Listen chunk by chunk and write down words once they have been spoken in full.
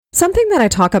Something that I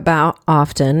talk about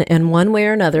often in one way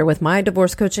or another with my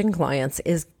divorce coaching clients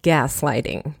is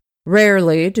gaslighting.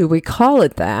 Rarely do we call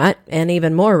it that, and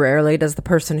even more rarely does the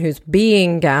person who's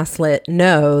being gaslit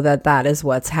know that that is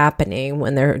what's happening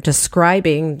when they're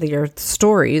describing their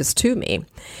stories to me.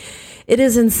 It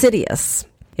is insidious.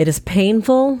 It is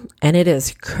painful, and it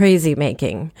is crazy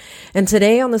making. And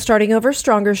today on the Starting Over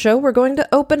Stronger show, we're going to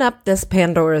open up this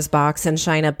Pandora's box and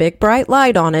shine a big bright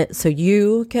light on it so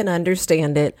you can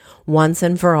understand it once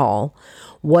and for all.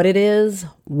 What it is,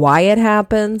 why it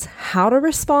happens, how to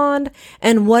respond,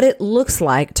 and what it looks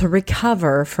like to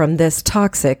recover from this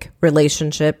toxic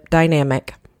relationship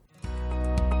dynamic.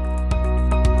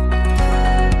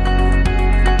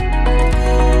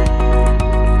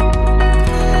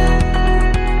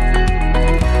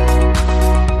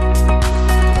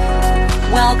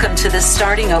 Welcome to the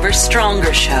Starting Over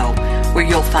Stronger show, where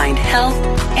you'll find help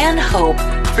and hope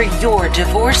for your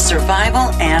divorce survival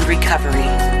and recovery.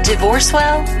 Divorce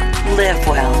well, live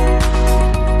well.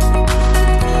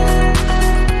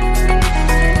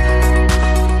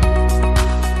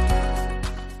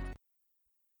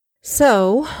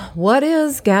 So, what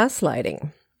is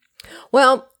gaslighting?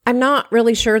 Well, I'm not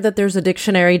really sure that there's a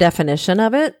dictionary definition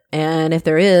of it, and if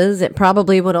there is, it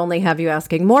probably would only have you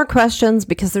asking more questions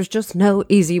because there's just no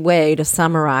easy way to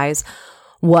summarize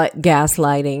what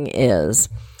gaslighting is.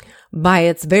 By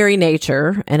its very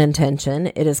nature and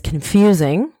intention, it is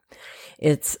confusing,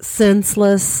 it's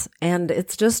senseless, and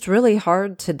it's just really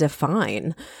hard to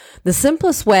define. The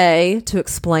simplest way to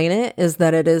explain it is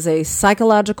that it is a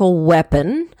psychological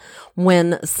weapon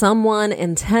when someone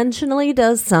intentionally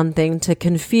does something to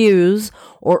confuse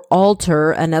or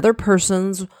alter another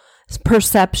person's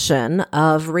perception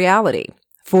of reality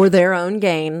for their own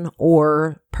gain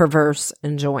or perverse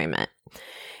enjoyment.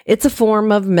 It's a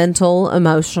form of mental,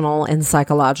 emotional, and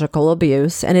psychological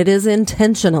abuse, and it is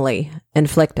intentionally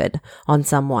inflicted on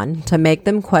someone to make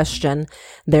them question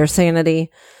their sanity,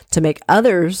 to make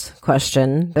others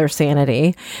question their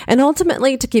sanity, and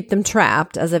ultimately to keep them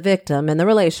trapped as a victim in the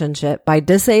relationship by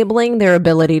disabling their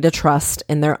ability to trust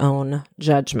in their own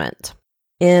judgment.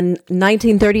 In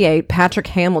 1938, Patrick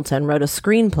Hamilton wrote a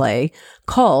screenplay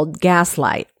called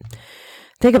Gaslight.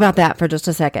 Think about that for just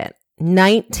a second.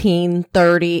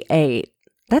 1938.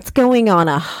 That's going on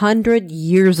 100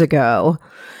 years ago.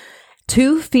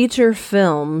 2 feature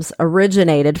films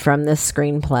originated from this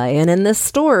screenplay, and in this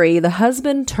story, the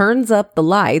husband turns up the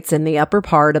lights in the upper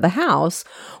part of the house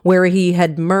where he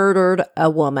had murdered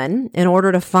a woman in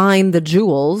order to find the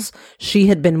jewels she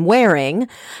had been wearing,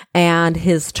 and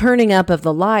his turning up of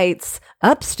the lights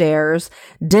upstairs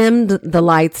dimmed the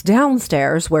lights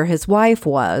downstairs where his wife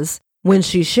was. When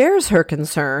she shares her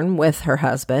concern with her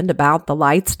husband about the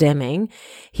lights dimming,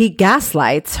 he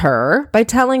gaslights her by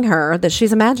telling her that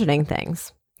she's imagining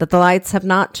things, that the lights have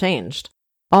not changed.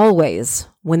 Always,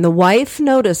 when the wife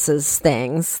notices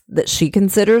things that she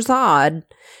considers odd,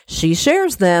 she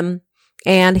shares them,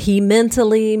 and he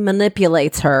mentally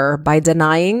manipulates her by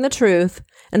denying the truth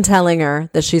and telling her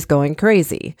that she's going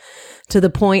crazy, to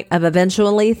the point of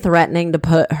eventually threatening to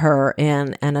put her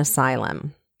in an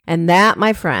asylum. And that,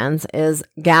 my friends, is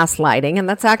gaslighting. And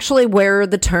that's actually where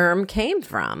the term came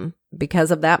from because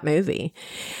of that movie.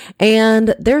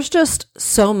 And there's just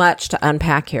so much to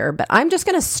unpack here, but I'm just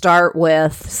going to start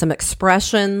with some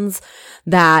expressions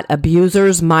that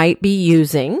abusers might be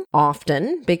using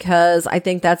often, because I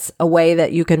think that's a way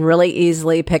that you can really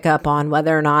easily pick up on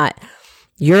whether or not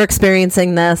you're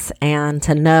experiencing this and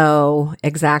to know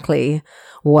exactly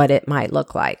what it might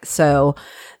look like. So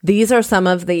these are some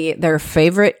of their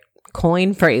favorite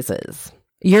coin phrases.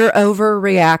 You're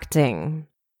overreacting.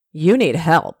 You need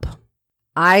help.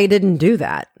 I didn't do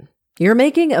that. You're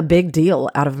making a big deal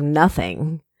out of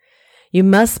nothing. You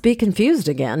must be confused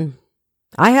again.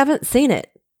 I haven't seen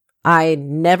it. I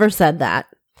never said that.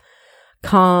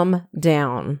 Calm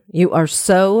down. You are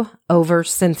so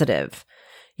oversensitive.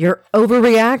 You're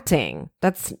overreacting.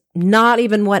 That's not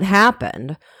even what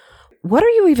happened. What are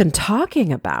you even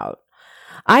talking about?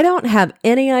 I don't have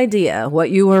any idea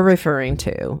what you are referring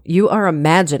to. You are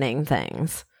imagining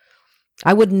things.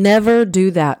 I would never do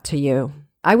that to you.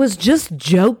 I was just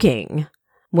joking.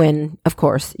 When, of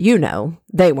course, you know,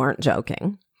 they weren't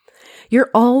joking.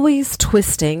 You're always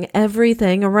twisting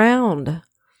everything around.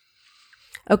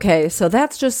 Okay, so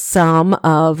that's just some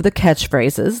of the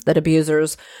catchphrases that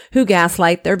abusers who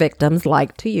gaslight their victims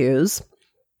like to use.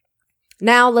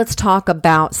 Now let's talk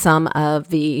about some of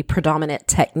the predominant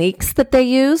techniques that they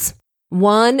use.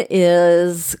 One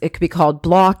is, it could be called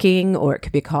blocking, or it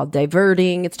could be called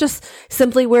diverting. It's just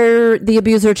simply where the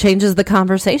abuser changes the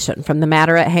conversation from the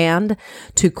matter at hand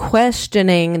to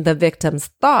questioning the victim's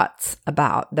thoughts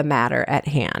about the matter at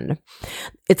hand.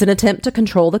 It's an attempt to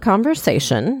control the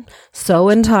conversation so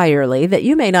entirely that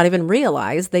you may not even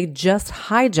realize they just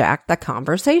hijacked the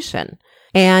conversation.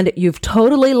 And you've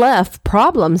totally left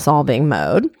problem-solving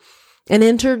mode and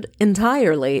entered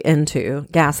entirely into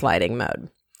gaslighting mode.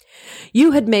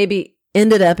 You had maybe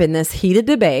ended up in this heated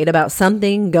debate about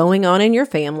something going on in your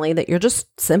family that you're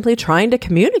just simply trying to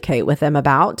communicate with them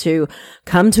about, to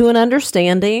come to an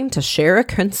understanding, to share a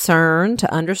concern,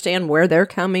 to understand where they're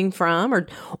coming from,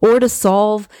 or to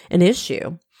solve an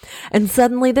issue. And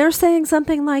suddenly they're saying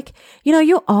something like,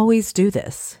 you always do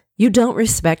this. You don't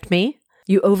respect me.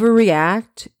 You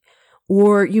overreact,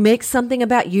 or you make something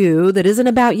about you that isn't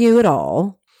about you at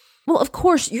all. Well, of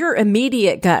course, your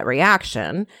immediate gut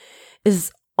reaction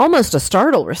is almost a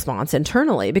startle response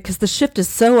internally because the shift is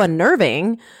so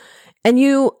unnerving, and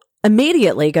you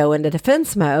immediately go into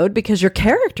defense mode because your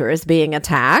character is being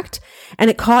attacked, and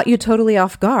it caught you totally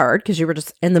off guard because you were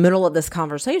just in the middle of this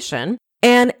conversation.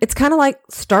 And it's kind of like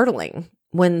startling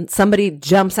when somebody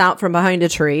jumps out from behind a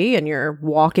tree and you're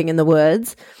walking in the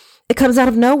woods. It comes out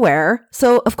of nowhere,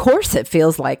 so of course it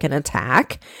feels like an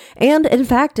attack. And in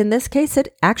fact, in this case,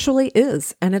 it actually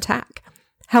is an attack.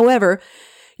 However,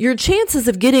 your chances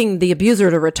of getting the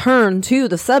abuser to return to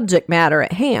the subject matter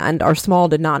at hand are small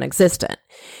to non-existent.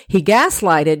 He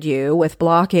gaslighted you with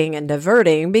blocking and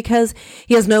diverting because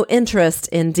he has no interest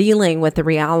in dealing with the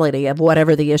reality of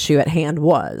whatever the issue at hand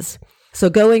was. So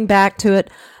going back to it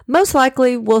most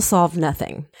likely will solve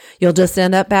nothing. You'll just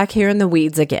end up back here in the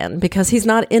weeds again because he's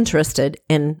not interested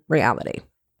in reality.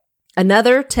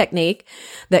 Another technique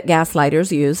that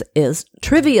gaslighters use is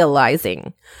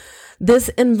trivializing. This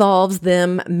involves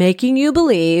them making you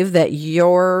believe that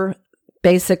your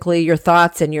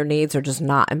thoughts and your needs are just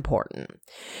not important.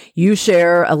 You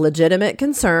share a legitimate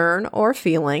concern or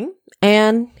feeling,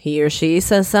 and he or she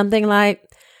says something like,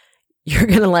 "You're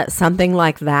going to let something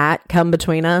like that come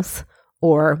between us?"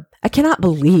 Or, "I cannot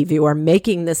believe you are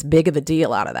making this big of a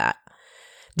deal out of that.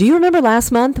 Do you remember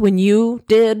last month when you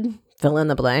did fill in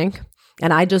the blank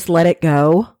and I just let it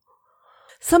go?"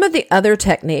 Some of the other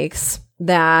techniques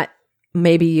that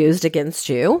may be used against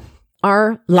you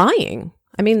are lying.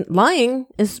 I mean, lying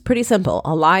is pretty simple.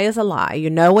 A lie is a lie.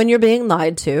 You know when you're being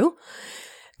lied to.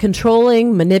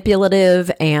 Controlling, manipulative,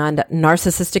 and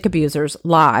narcissistic abusers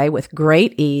lie with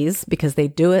great ease because they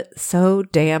do it so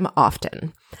damn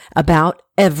often about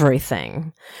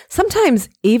everything. Sometimes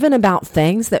even about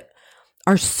things that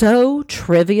are so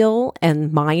trivial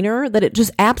and minor that it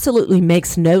just absolutely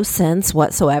makes no sense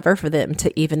whatsoever for them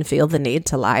to even feel the need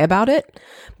to lie about it,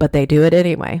 but they do it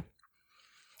anyway.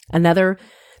 Another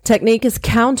technique is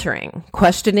countering,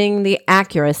 questioning the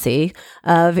accuracy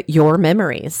of your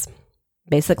memories.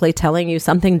 Basically telling you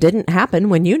something didn't happen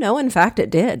when you know, in fact, it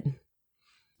did.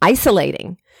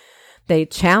 Isolating. They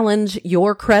challenge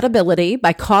your credibility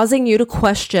by causing you to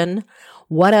question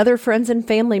what other friends and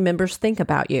family members think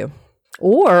about you,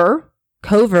 or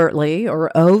covertly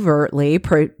or overtly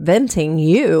preventing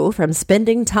you from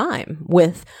spending time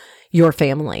with your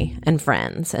family and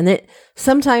friends. And it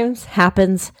sometimes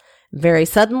happens very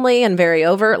suddenly and very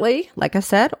overtly, like I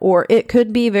said, or it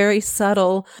could be very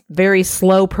subtle, very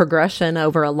slow progression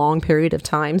over a long period of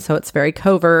time. So it's very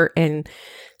covert and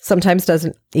sometimes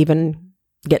doesn't even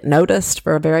get noticed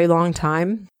for a very long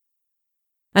time.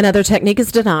 Another technique is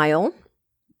denial.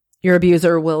 Your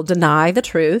abuser will deny the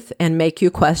truth and make you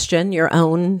question your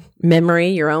own memory,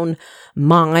 your own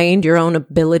mind, your own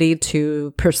ability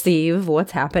to perceive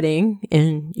what's happening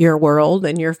in your world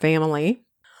and your family.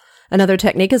 Another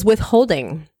technique is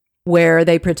withholding, where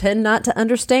they pretend not to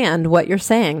understand what you're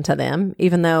saying to them,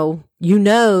 even though you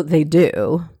know they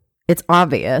do. It's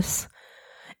obvious.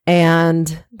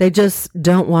 And they just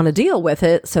don't want to deal with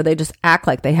it, so they just act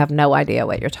like they have no idea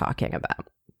what you're talking about.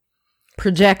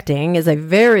 Projecting is a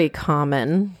very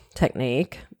common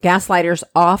technique. Gaslighters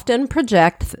often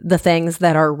project the things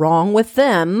that are wrong with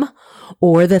them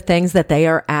or the things that they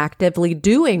are actively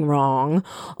doing wrong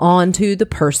onto the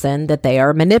person that they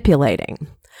are manipulating.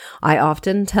 I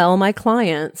often tell my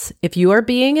clients, if you are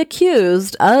being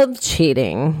accused of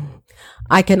cheating,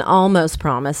 I can almost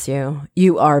promise you,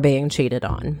 you are being cheated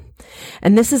on.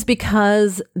 And this is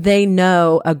because they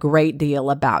know a great deal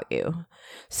about you.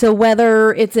 So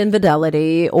whether it's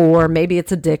infidelity or maybe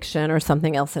it's addiction or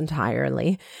something else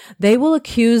entirely, they will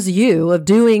accuse you of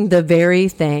doing the very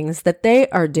things that they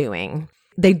are doing.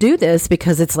 they do this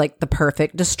because it's like the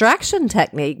perfect distraction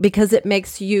technique, because it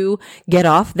makes you get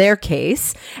off their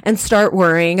case and start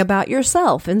worrying about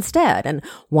yourself instead and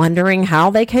wondering how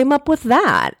they came up with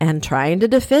that and trying to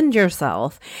defend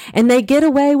yourself. And they get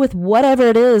away with whatever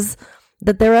it is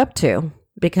that they're up to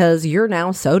because you're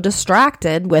now so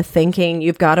distracted with thinking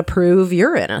you've got to prove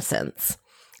your innocence.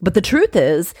 But the truth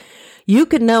is, you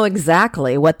can know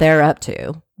exactly what they're up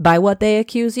to by what they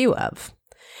accuse you of.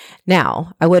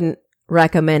 Now, I wouldn't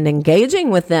recommend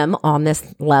engaging with them on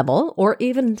this level or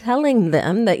even telling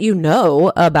them that you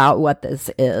know about what this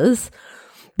is,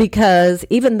 because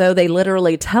even though they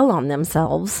literally tell on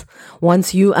themselves,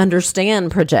 once you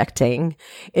understand projecting,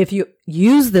 if you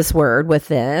use this word with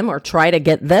them or try to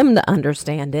get them to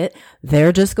understand it,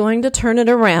 they're just going to turn it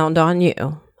around on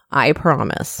you. I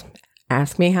promise.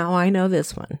 Ask me how I know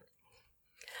this one.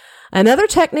 Another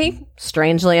technique,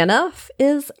 strangely enough,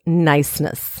 is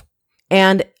niceness.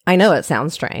 And I know it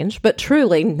sounds strange, but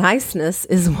truly, niceness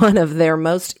is one of their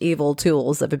most evil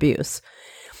tools of abuse.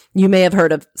 You may have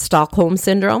heard of Stockholm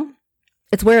Syndrome.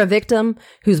 It's where a victim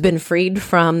who's been freed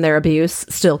from their abuse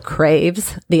still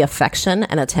craves the affection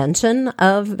and attention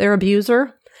of their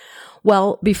abuser.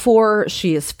 Well, before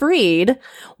she is freed,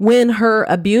 when her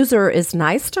abuser is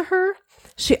nice to her,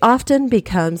 she often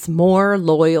becomes more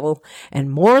loyal and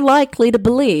more likely to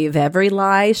believe every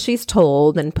lie she's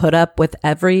told and put up with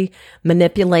every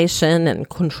manipulation and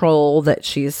control that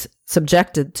she's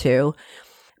subjected to.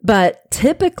 But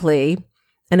typically,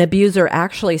 an abuser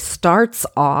actually starts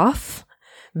off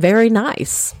very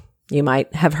nice. You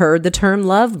might have heard the term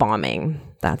love bombing.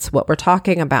 That's what we're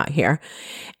talking about here.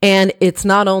 And it's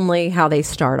not only how they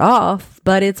start off,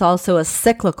 but it's also a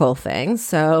cyclical thing.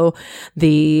 So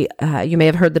you may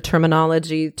have heard the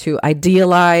terminology to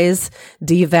idealize,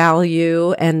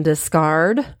 devalue, and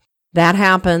discard. That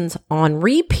happens on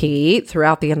repeat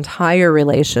throughout the entire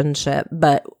relationship.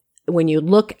 But when you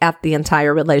look at the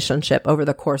entire relationship over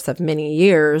the course of many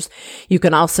years, you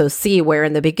can also see where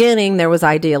in the beginning there was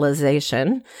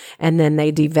idealization, and then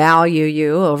they devalue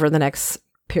you over the next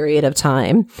period of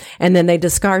time, and then they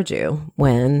discard you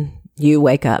when you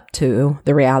wake up to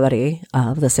the reality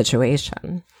of the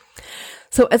situation.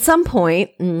 So at some point,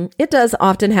 it does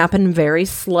often happen very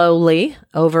slowly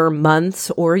over months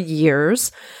or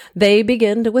years. They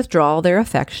begin to withdraw their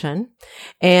affection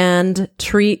and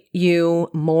treat you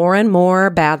more and more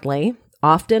badly,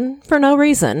 often for no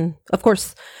reason. Of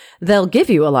course, they'll give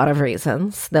you a lot of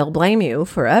reasons. They'll blame you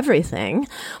for everything.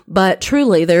 But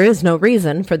truly, there is no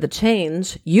reason for the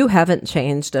change. You haven't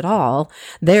changed at all.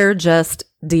 They're just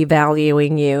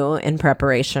devaluing you in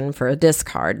preparation for a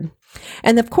discard.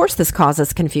 And of course, this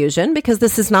causes confusion because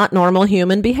this is not normal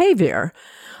human behavior.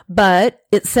 But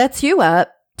it sets you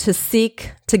up to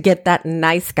seek to get that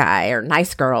nice guy or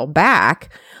nice girl back,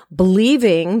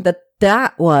 believing that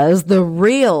that was the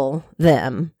real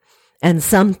them. And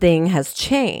something has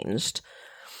changed.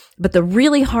 But the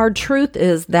really hard truth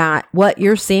is that what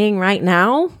you're seeing right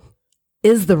now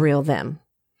is the real them.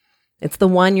 It's the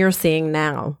one you're seeing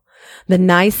now. The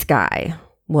nice guy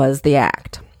was the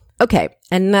act. Okay,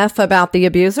 enough about the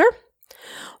abuser.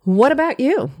 What about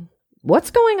you? What's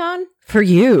going on for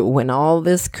you when all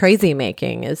this crazy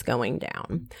making is going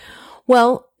down?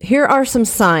 Well, here are some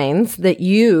signs that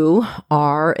you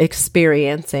are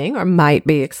experiencing or might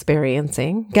be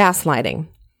experiencing gaslighting.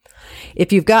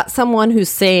 If you've got someone who's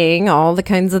saying all the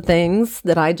kinds of things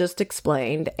that I just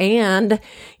explained, and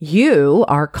you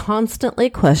are constantly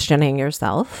questioning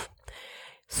yourself,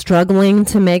 struggling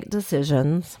to make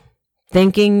decisions,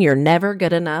 thinking you're never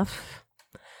good enough,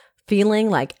 feeling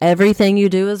like everything you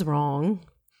do is wrong,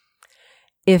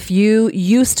 if you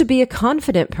used to be a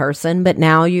confident person, but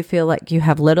now you feel like you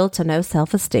have little to no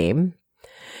self-esteem,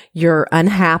 you're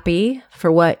unhappy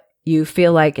for what you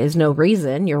feel like is no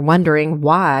reason, you're wondering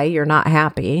why you're not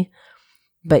happy,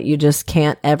 but you just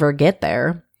can't ever get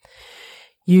there.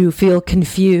 You feel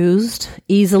confused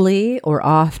easily or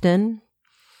often.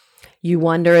 You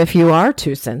wonder if you are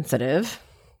too sensitive.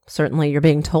 Certainly you're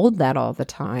being told that all the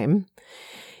time.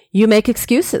 You make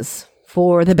excuses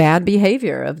for the bad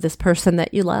behavior of this person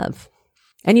that you love.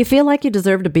 And you feel like you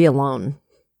deserve to be alone.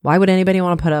 Why would anybody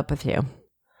want to put up with you?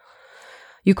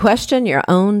 You question your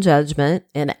own judgment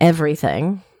in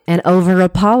everything and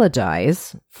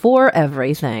over-apologize for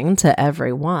everything to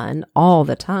everyone all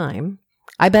the time.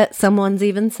 I bet someone's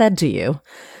even said to you,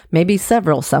 maybe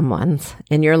several someones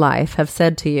in your life have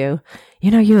said to you,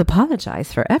 you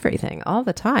apologize for everything all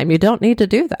the time. You don't need to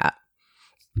do that.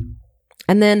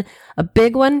 And then a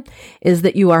big one is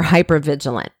that you are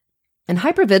hypervigilant. And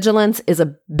hypervigilance is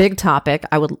a big topic.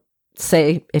 I would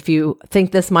say if you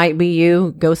think this might be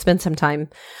you, go spend some time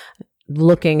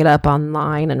looking it up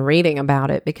online and reading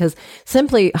about it, because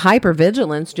simply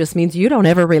hypervigilance just means you don't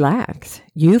ever relax.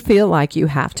 You feel like you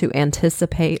have to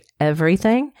anticipate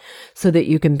everything so that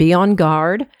you can be on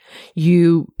guard.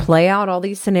 You play out all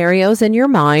these scenarios in your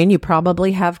mind. You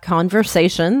probably have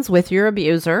conversations with your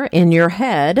abuser in your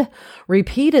head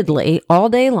repeatedly all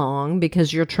day long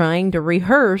because you're trying to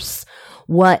rehearse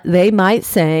what they might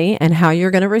say and how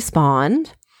you're going to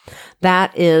respond.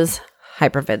 That is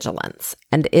hypervigilance,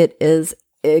 and it is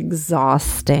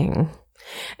exhausting.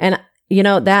 And,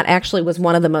 that actually was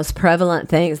one of the most prevalent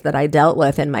things that I dealt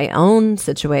with in my own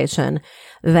situation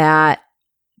that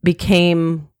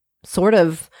became sort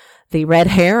of the red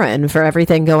herring for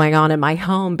everything going on in my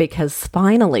home, because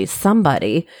finally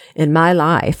somebody in my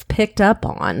life picked up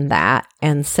on that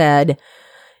and said,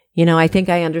 I think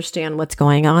I understand what's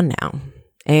going on now,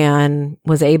 and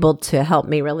was able to help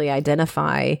me really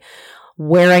identify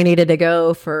where I needed to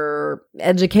go for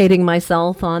educating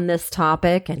myself on this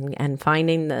topic and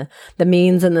finding the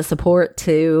means and the support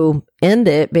to end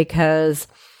it, because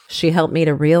she helped me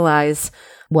to realize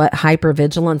what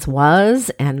hypervigilance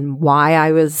was and why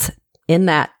I was in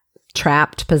that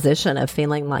trapped position of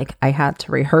feeling like I had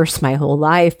to rehearse my whole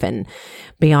life and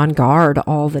be on guard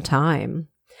all the time.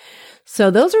 So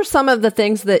those are some of the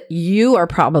things that you are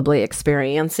probably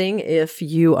experiencing if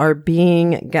you are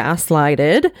being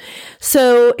gaslighted.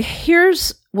 So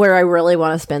here's where I really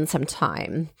want to spend some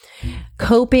time: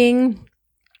 coping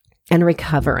and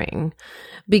recovering,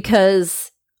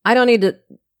 because I don't need to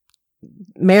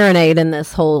marinate in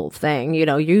this whole thing.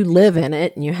 You live in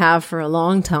it and you have for a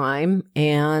long time.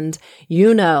 And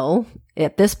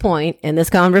at this point in this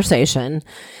conversation,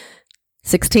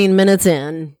 16 minutes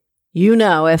in,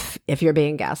 if you're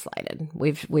being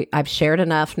gaslighted. I've shared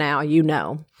enough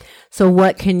now, So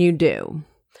what can you do?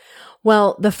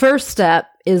 Well, the first step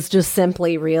is just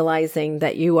simply realizing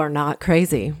that you are not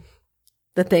crazy.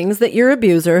 The things that your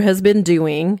abuser has been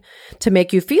doing to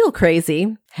make you feel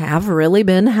crazy have really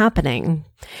been happening.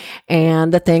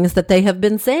 And the things that they have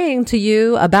been saying to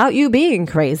you about you being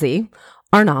crazy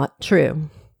are not true.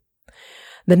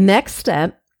 The next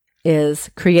step is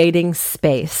creating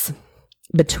space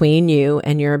between you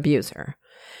and your abuser.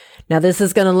 Now, this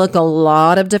is going to look a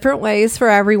lot of different ways for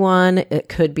everyone. It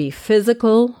could be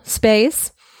physical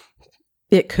space.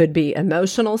 It could be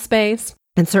emotional space.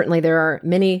 And certainly there are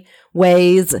many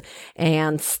ways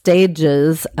and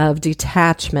stages of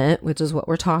detachment, which is what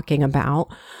we're talking about,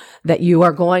 that you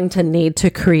are going to need to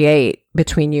create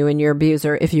between you and your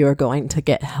abuser if you are going to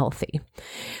get healthy.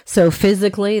 So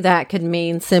physically, that could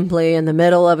mean simply in the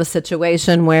middle of a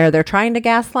situation where they're trying to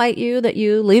gaslight you, that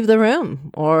you leave the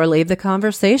room or leave the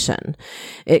conversation.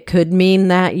 It could mean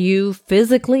that you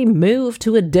physically move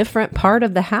to a different part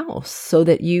of the house so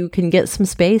that you can get some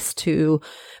space to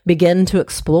begin to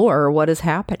explore what is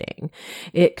happening.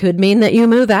 It could mean that you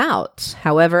move out.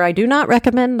 However, I do not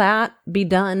recommend that be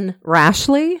done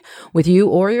rashly with you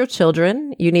or your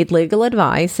children. You need legal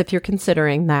advice if you're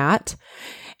considering that.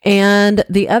 And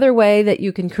the other way that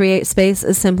you can create space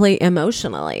is simply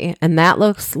emotionally. And that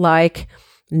looks like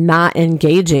not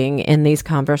engaging in these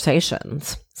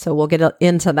conversations. So we'll get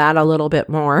into that a little bit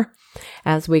more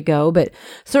as we go. But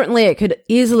certainly it could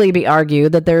easily be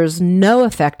argued that there's no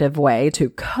effective way to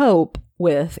cope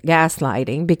with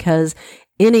gaslighting, because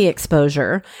any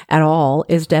exposure at all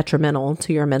is detrimental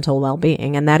to your mental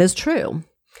well-being. And that is true.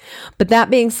 But that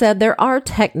being said, there are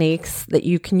techniques that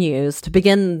you can use to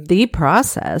begin the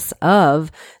process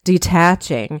of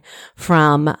detaching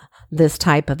from this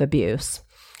type of abuse.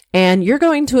 And you're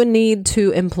going to need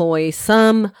to employ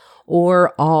some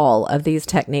or all of these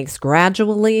techniques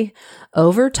gradually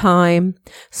over time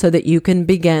so that you can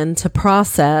begin to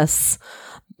process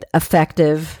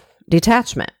effective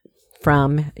detachment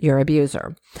from your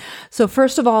abuser. So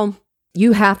first of all,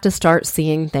 you have to start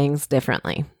seeing things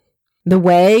differently. The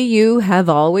way you have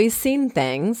always seen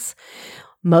things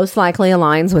most likely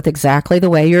aligns with exactly the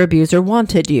way your abuser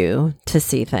wanted you to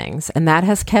see things. And that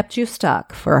has kept you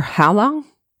stuck for how long?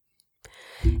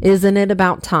 Isn't it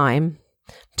about time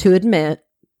to admit,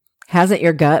 hasn't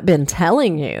your gut been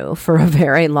telling you for a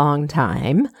very long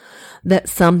time that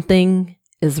something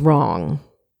is wrong?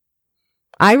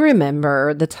 I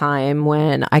remember the time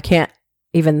when I can't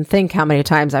even think how many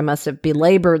times I must have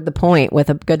belabored the point with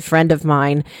a good friend of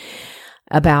mine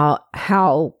about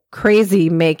how crazy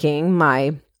making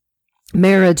my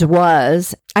marriage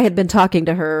was. I had been talking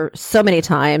to her so many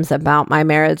times about my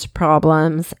marriage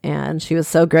problems, and she was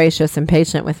so gracious and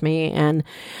patient with me. And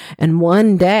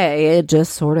one day it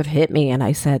just sort of hit me, and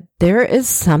I said, there is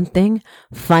something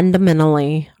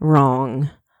fundamentally wrong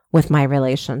with my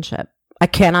relationship. I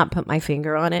cannot put my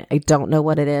finger on it. I don't know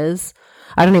what it is.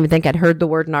 I don't even think I'd heard the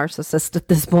word narcissist at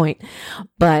this point,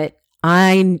 but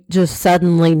I just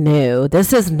suddenly knew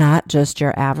this is not just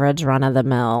your average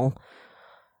run-of-the-mill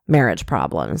marriage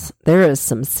problems. There is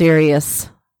some serious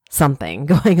something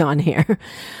going on here.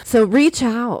 So reach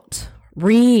out,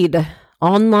 read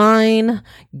online,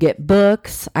 get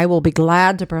books. I will be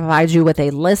glad to provide you with a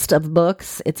list of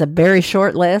books. It's a very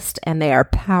short list, and they are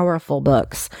powerful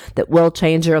books that will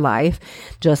change your life.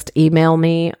 Just email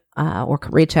me or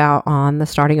reach out on the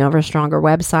Starting Over Stronger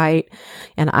website,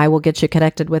 and I will get you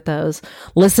connected with those.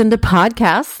 Listen to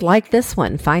podcasts like this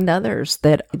one. Find others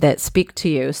that speak to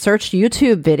you. Search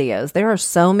YouTube videos. There are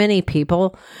so many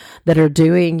people that are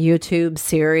doing YouTube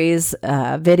series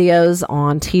videos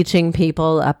on teaching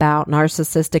people about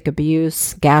narcissistic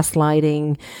abuse,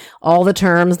 gaslighting, all the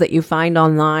terms that you find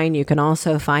online. You can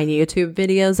also find YouTube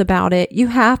videos about it. You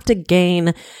have to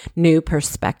gain new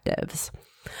perspectives.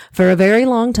 For a very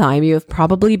long time, you have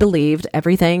probably believed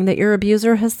everything that your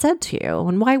abuser has said to you.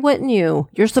 And why wouldn't you?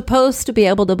 You're supposed to be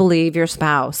able to believe your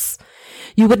spouse.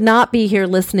 You would not be here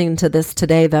listening to this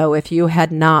today, though, if you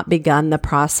had not begun the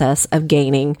process of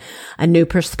gaining a new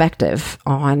perspective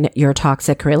on your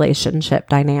toxic relationship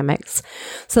dynamics.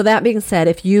 So that being said,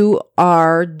 if you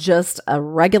are just a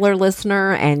regular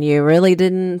listener and you really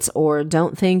didn't or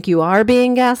don't think you are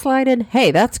being gaslighted,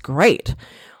 hey, that's great.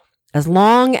 As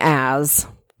long as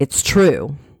it's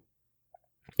true.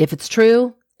 If it's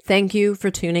true, thank you for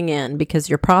tuning in, because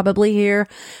you're probably here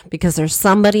because there's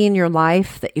somebody in your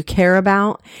life that you care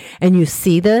about and you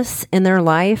see this in their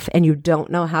life and you don't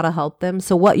know how to help them.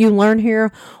 So what you learn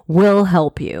here will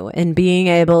help you in being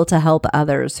able to help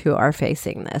others who are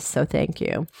facing this. So thank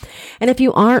you. And if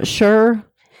you aren't sure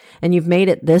and you've made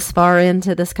it this far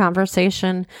into this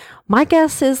conversation, my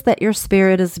guess is that your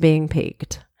spirit is being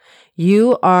piqued.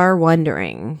 You are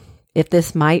wondering if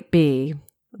this might be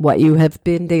what you have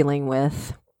been dealing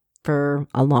with for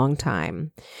a long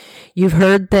time. You've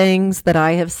heard things that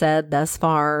I have said thus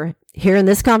far here in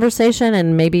this conversation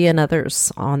and maybe in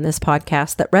others on this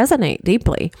podcast that resonate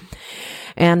deeply.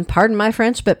 And pardon my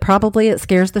French, but probably it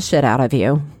scares the shit out of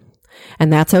you.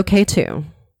 And that's okay too.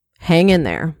 Hang in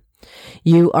there.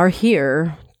 You are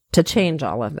here to change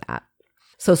all of that.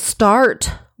 So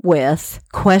start with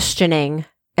questioning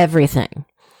everything.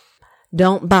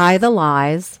 Don't buy the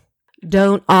lies.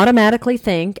 Don't automatically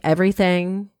think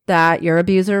everything that your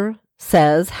abuser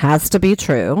says has to be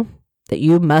true, that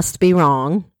you must be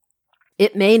wrong.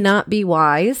 It may not be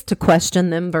wise to question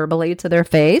them verbally to their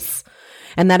face,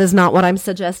 and that is not what I'm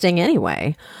suggesting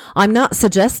anyway. I'm not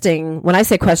suggesting, when I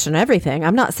say question everything,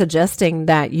 I'm not suggesting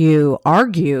that you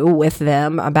argue with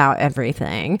them about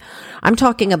everything. I'm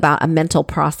talking about a mental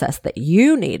process that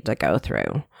you need to go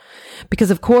through.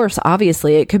 Because of course,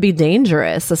 obviously, it could be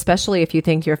dangerous, especially if you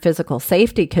think your physical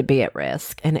safety could be at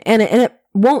risk. And it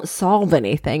won't solve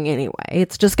anything anyway.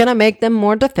 It's just going to make them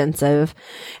more defensive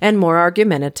and more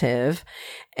argumentative.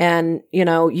 And,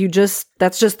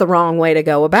 that's just the wrong way to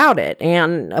go about it.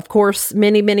 And of course,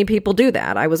 many, many people do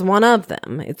that. I was one of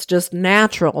them. It's just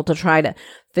natural to try to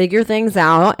figure things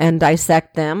out and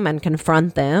dissect them and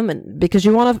confront them, and because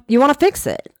you want to fix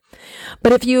it.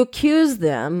 But if you accuse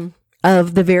them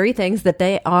of the very things that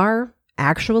they are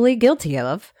actually guilty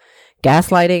of,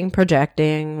 gaslighting,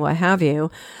 projecting, what have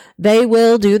you, they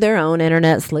will do their own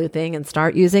internet sleuthing and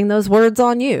start using those words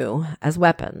on you as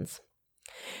weapons.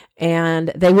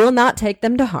 And they will not take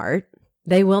them to heart.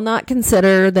 They will not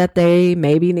consider that they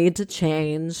maybe need to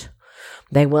change.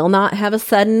 They will not have a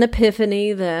sudden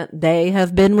epiphany that they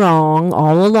have been wrong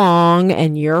all along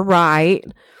and you're right.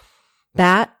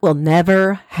 That will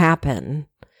never happen.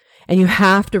 And you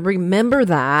have to remember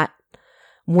that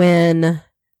when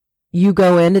you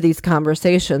go into these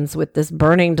conversations with this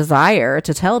burning desire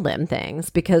to tell them things,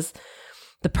 because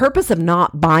the purpose of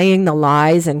not buying the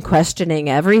lies and questioning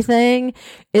everything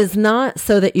is not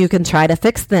so that you can try to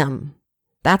fix them.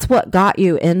 That's what got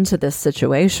you into this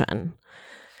situation.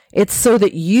 It's so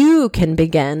that you can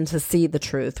begin to see the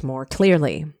truth more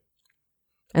clearly.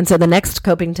 And so the next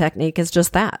coping technique is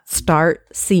just that. Start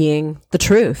seeing the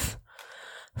truth.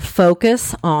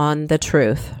 Focus on the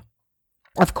truth.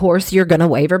 Of course, you're going to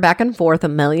waver back and forth a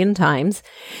million times,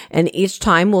 and each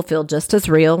time will feel just as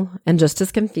real and just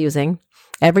as confusing.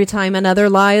 Every time another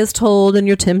lie is told and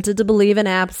you're tempted to believe in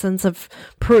absence of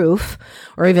proof,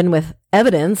 or even with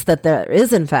evidence that there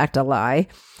is in fact a lie,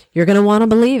 you're going to want to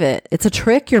believe it. It's a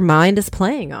trick your mind is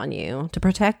playing on you to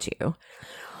protect you.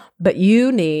 But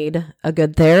you need a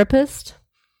good therapist.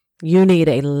 You need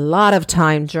a lot of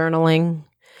time journaling,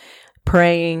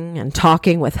 praying, and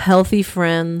talking with healthy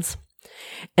friends.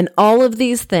 And all of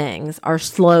these things are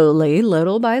slowly,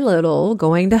 little by little,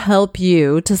 going to help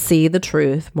you to see the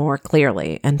truth more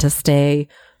clearly and to stay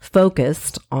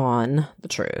focused on the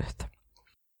truth.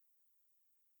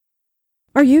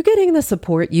 Are you getting the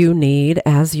support you need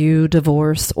as you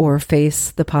divorce or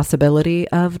face the possibility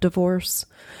of divorce?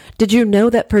 Did you know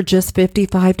that for just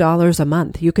 $55 a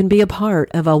month, you can be a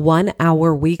part of a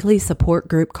 1-hour weekly support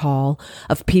group call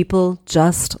of people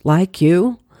just like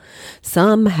you?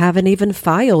 Some haven't even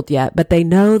filed yet, but they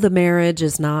know the marriage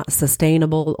is not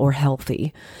sustainable or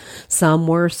healthy. Some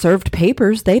were served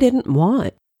papers they didn't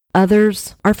want.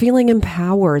 Others are feeling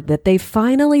empowered that they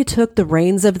finally took the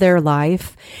reins of their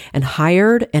life and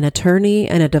hired an attorney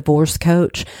and a divorce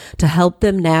coach to help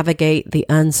them navigate the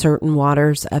uncertain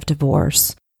waters of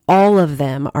divorce. All of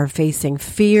them are facing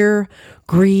fear,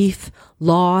 grief,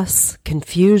 loss,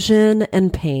 confusion,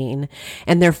 and pain,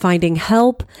 and they're finding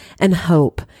help and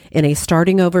hope in a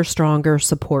Starting Over Stronger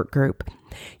support group.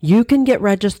 You can get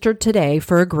registered today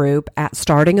for a group at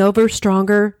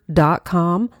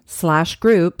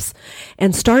startingoverstronger.com/groups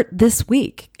and start this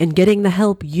week in getting the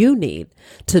help you need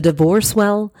to divorce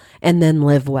well and then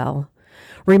live well.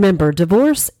 Remember,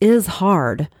 divorce is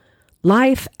hard.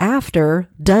 Life after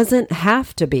doesn't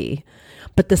have to be,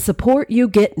 but the support you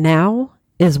get now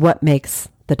is what makes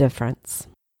the difference.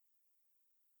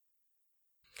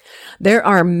 There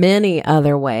are many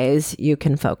other ways you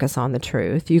can focus on the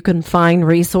truth. You can find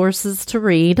resources to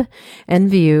read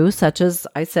and view, such as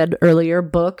I said earlier,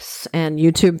 books and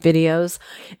YouTube videos.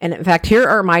 And in fact, here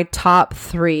are my top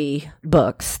 3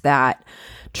 books that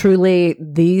truly,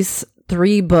 these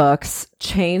 3 books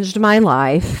changed my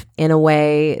life in a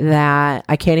way that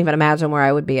I can't even imagine where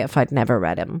I would be if I'd never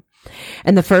read them.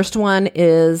 And the first one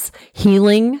is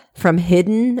Healing from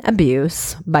Hidden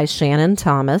Abuse by Shannon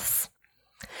Thomas.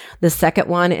 The second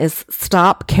one is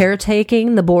Stop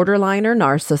Caretaking the Borderliner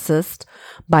Narcissist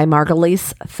by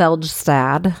Margalise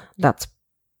Feldstad. That's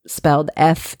spelled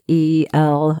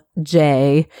Feljstad.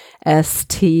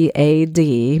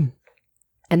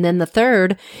 And then the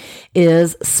third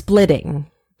is Splitting,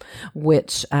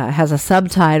 which has a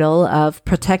subtitle of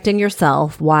Protecting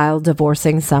Yourself While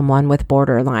Divorcing Someone with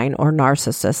Borderline or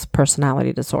Narcissist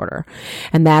Personality Disorder.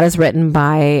 And that is written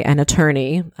by an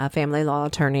attorney, a family law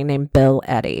attorney named Bill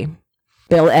Eddy.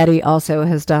 Bill Eddy also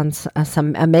has done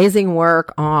some amazing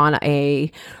work on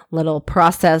a little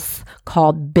process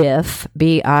called BIFF,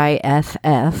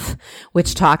 B-I-F-F,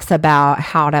 which talks about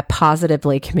how to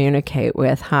positively communicate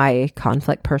with high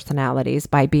conflict personalities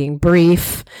by being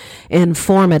brief,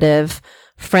 informative,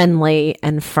 friendly,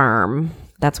 and firm.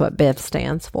 That's what BIFF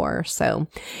stands for. So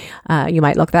you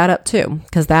might look that up too,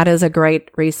 because that is a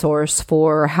great resource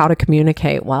for how to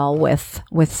communicate well with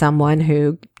someone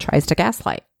who tries to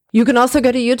gaslight. You can also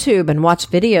go to YouTube and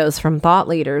watch videos from thought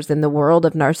leaders in the world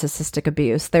of narcissistic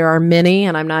abuse. There are many,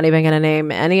 and I'm not even going to name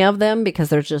any of them because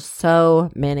there's just so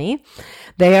many.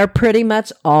 They are pretty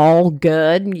much all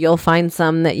good. You'll find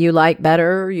some that you like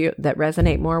better, that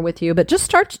resonate more with you, but just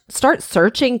start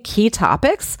searching key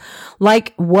topics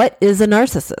like, what is a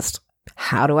narcissist?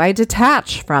 How do I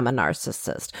detach from a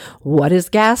narcissist? What is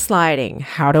gaslighting?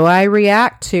 How do I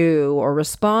react to or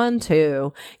respond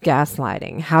to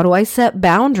gaslighting? How do I set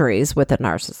boundaries with a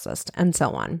narcissist? And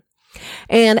so on.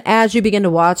 And as you begin to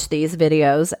watch these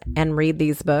videos and read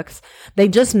these books, they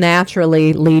just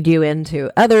naturally lead you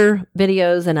into other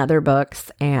videos and other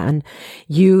books, and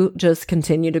you just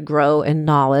continue to grow in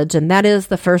knowledge. And that is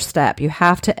the first step. You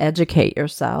have to educate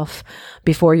yourself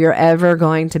before you're ever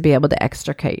going to be able to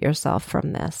extricate yourself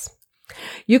from this.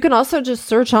 You can also just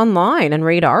search online and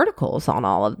read articles on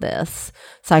all of this.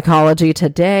 Psychology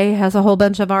Today has a whole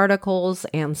bunch of articles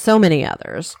and so many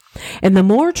others. And the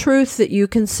more truth that you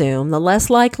consume, the less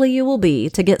likely you will be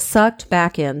to get sucked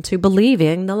back into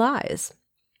believing the lies.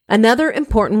 Another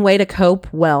important way to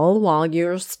cope well while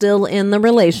you're still in the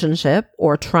relationship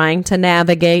or trying to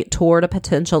navigate toward a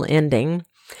potential ending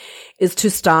is to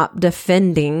stop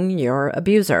defending your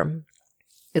abuser.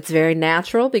 It's very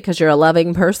natural because you're a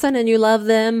loving person and you love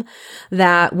them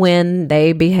that when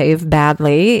they behave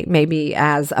badly, maybe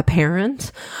as a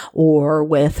parent or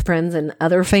with friends and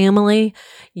other family,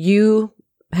 you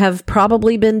have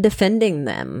probably been defending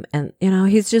them. And,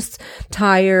 he's just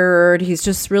tired. He's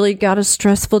just really got a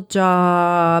stressful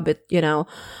job.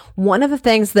 One of the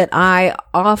things that I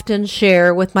often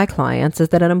share with my clients is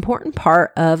that an important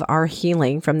part of our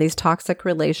healing from these toxic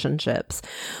relationships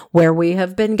where we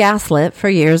have been gaslit for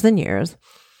years and years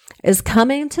is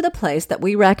coming to the place that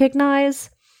we recognize,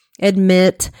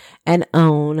 admit, and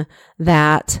own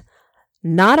that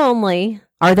not only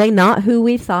are they not who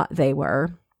we thought they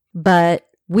were, but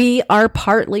We are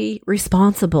partly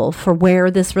responsible for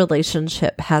where this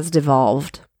relationship has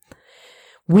devolved.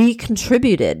 We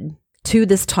contributed to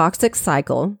this toxic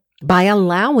cycle by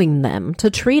allowing them to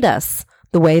treat us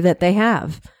the way that they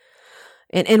have,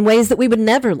 in ways that we would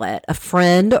never let a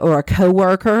friend or a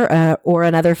coworker or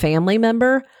another family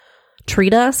member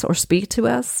treat us or speak to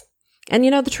us. And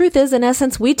the truth is, in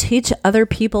essence, we teach other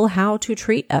people how to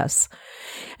treat us.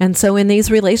 And so in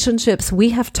these relationships,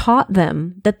 we have taught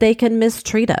them that they can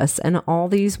mistreat us in all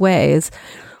these ways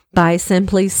by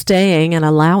simply staying and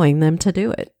allowing them to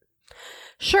do it.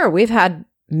 Sure, we've had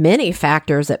many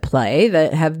factors at play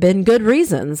that have been good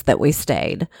reasons that we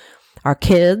stayed. Our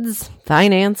kids,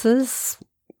 finances,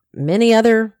 many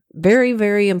other very,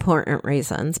 very important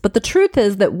reasons. But the truth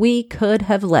is that we could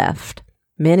have left.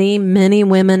 Many, many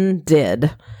women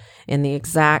did in the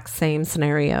exact same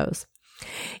scenarios.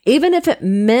 Even if it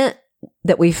meant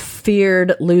that we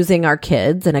feared losing our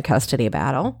kids in a custody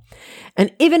battle,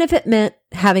 and even if it meant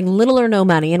having little or no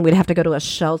money and we'd have to go to a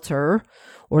shelter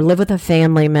or live with a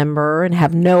family member and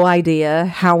have no idea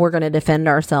how we're going to defend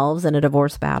ourselves in a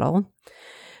divorce battle,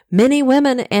 many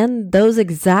women in those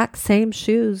exact same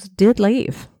shoes did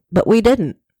leave, but we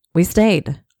didn't. We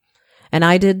stayed. And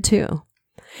I did too.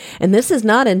 And this is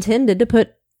not intended to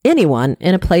put anyone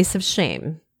in a place of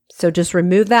shame. So just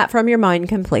remove that from your mind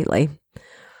completely.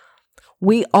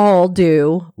 We all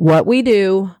do what we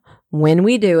do when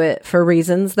we do it for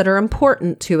reasons that are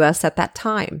important to us at that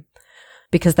time,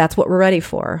 because that's what we're ready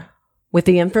for with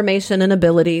the information and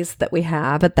abilities that we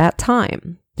have at that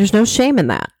time. There's no shame in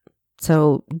that.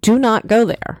 So do not go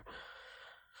there.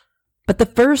 But the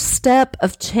first step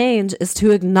of change is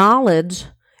to acknowledge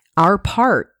our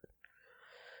part.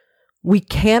 We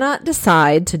cannot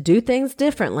decide to do things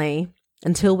differently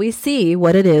until we see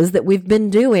what it is that we've been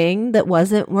doing that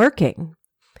wasn't working.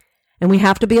 And we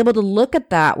have to be able to look at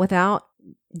that without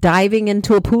diving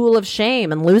into a pool of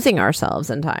shame and losing ourselves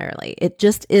entirely. It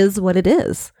just is what it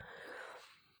is.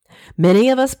 Many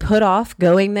of us put off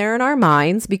going there in our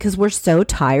minds because we're so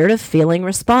tired of feeling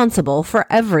responsible for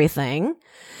everything,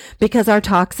 because our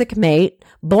toxic mate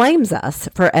blames us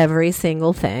for every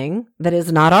single thing that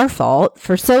is not our fault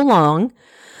for so long.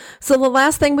 So the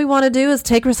last thing we want to do is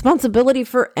take responsibility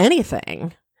for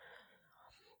anything.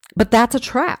 But that's a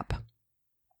trap.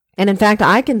 And in fact,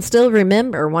 I can still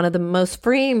remember one of the most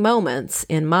freeing moments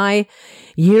in my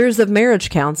years of marriage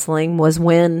counseling was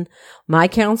when my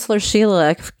counselor,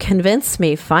 Sheila, convinced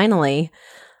me finally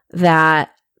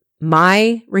that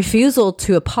my refusal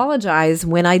to apologize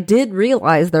when I did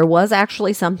realize there was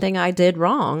actually something I did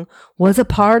wrong was a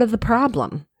part of the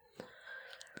problem.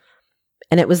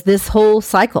 And it was this whole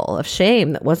cycle of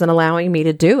shame that wasn't allowing me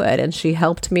to do it. And she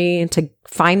helped me to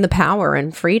find the power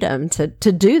and freedom to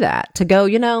do that, to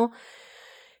go,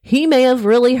 he may have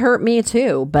really hurt me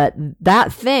too, but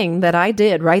that thing that I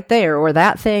did right there, or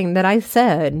that thing that I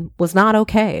said, was not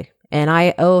okay. And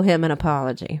I owe him an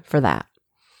apology for that.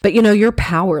 But you're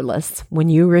powerless when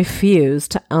you refuse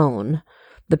to own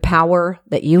the power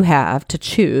that you have to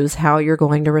choose how you're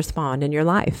going to respond in your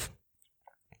life.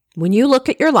 When you look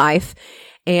at your life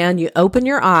and you open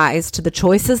your eyes to the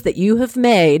choices that you have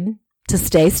made to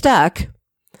stay stuck,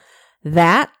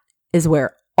 that is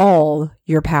where all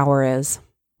your power is.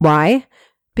 Why?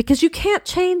 Because you can't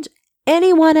change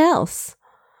anyone else.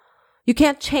 You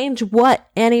can't change what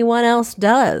anyone else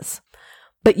does,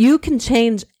 but you can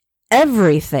change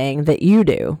everything that you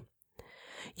do.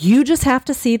 You just have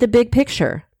to see the big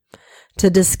picture to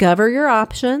discover your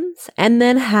options and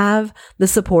then have the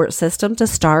support system to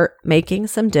start making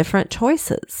some different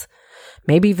choices,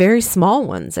 maybe very small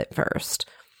ones at first.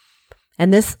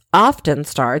 And this often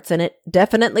starts, and it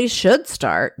definitely should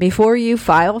start, before you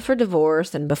file for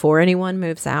divorce and before anyone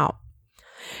moves out.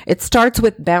 It starts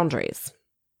with boundaries.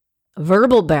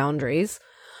 Verbal boundaries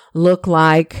look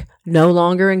like no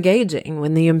longer engaging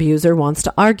when the abuser wants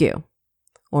to argue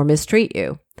or mistreat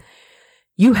you.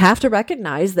 You have to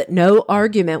recognize that no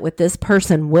argument with this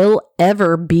person will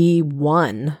ever be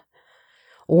won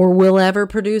or will ever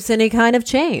produce any kind of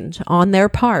change on their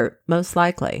part, most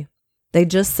likely. They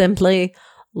just simply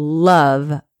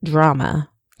love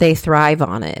drama. They thrive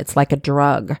on it. It's like a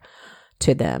drug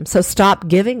to them. So stop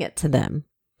giving it to them.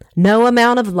 No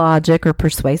amount of logic or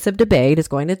persuasive debate is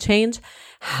going to change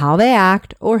how they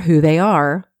act or who they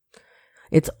are.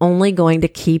 It's only going to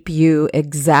keep you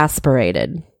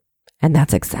exasperated. And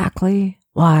that's exactly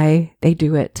why they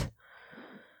do it.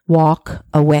 Walk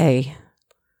away.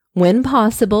 When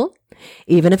possible,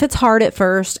 even if it's hard at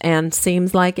first and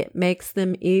seems like it makes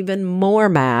them even more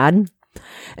mad,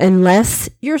 unless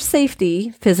your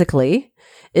safety physically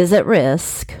is at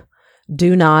risk,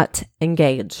 do not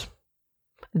engage.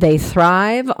 They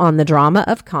thrive on the drama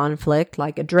of conflict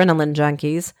like adrenaline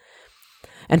junkies.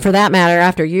 And for that matter,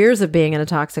 after years of being in a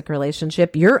toxic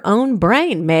relationship, your own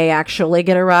brain may actually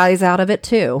get a rise out of it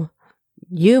too.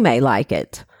 You may like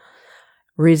it.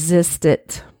 Resist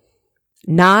it.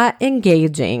 Not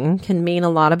engaging can mean a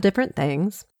lot of different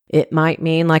things. It might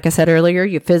mean, like I said earlier,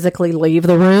 you physically leave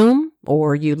the room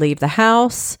or you leave the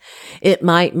house. It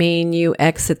might mean you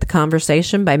exit the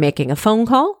conversation by making a phone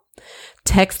call,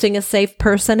 texting a safe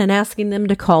person and asking them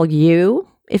to call you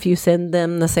if you send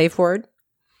them the safe word.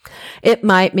 It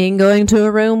might mean going to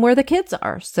a room where the kids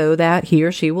are so that he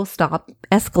or she will stop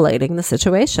escalating the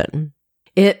situation.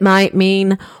 It might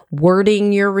mean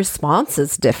wording your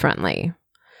responses differently.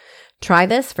 Try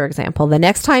this, for example. The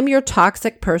next time your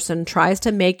toxic person tries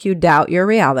to make you doubt your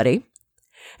reality,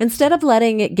 instead of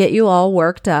letting it get you all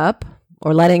worked up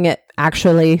or letting it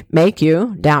actually make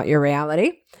you doubt your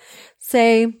reality,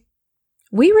 say,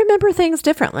 "We remember things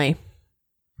differently,"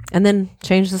 and then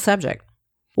change the subject.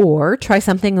 Or try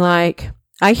something like,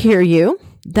 "I hear you.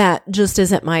 That just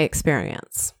isn't my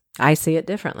experience. I see it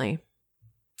differently."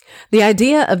 The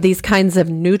idea of these kinds of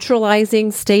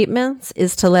neutralizing statements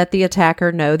is to let the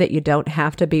attacker know that you don't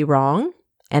have to be wrong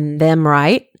and them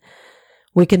right.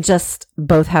 We can just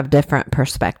both have different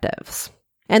perspectives.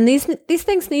 And these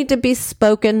things need to be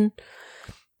spoken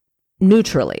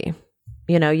neutrally.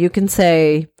 You know, you can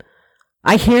say,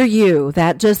 "I hear you.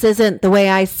 That just isn't the way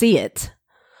I see it."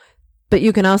 But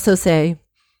you can also say,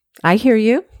 "I hear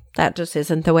you. That just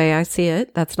isn't the way I see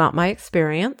it. That's not my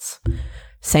experience."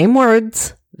 Same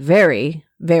words, very,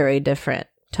 very different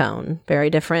tone, very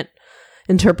different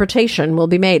interpretation will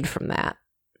be made from that.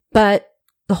 But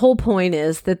the whole point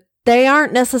is that they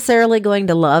aren't necessarily going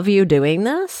to love you doing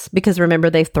this because remember,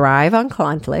 they thrive on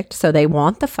conflict, so they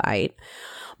want the fight.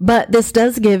 But this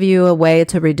does give you a way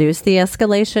to reduce the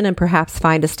escalation and perhaps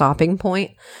find a stopping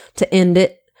point to end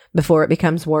it before it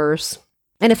becomes worse.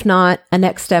 And if not, a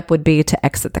next step would be to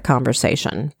exit the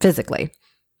conversation physically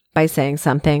by saying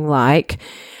something like,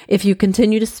 "If you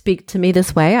continue to speak to me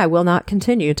this way, I will not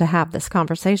continue to have this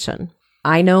conversation.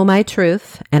 I know my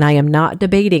truth and I am not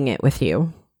debating it with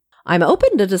you. I'm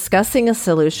open to discussing a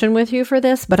solution with you for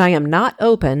this, but I am not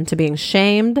open to being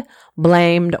shamed,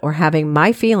 blamed, or having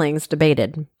my feelings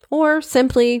debated." Or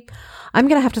simply, "I'm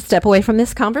going to have to step away from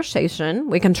this conversation.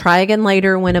 We can try again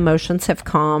later when emotions have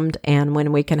calmed and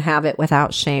when we can have it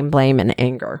without shame, blame, and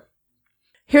anger."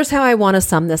 Here's how I want to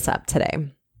sum this up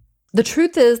today. The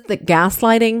truth is that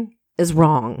gaslighting is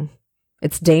wrong.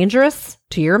 It's dangerous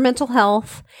to your mental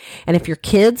health. And if your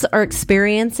kids are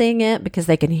experiencing it because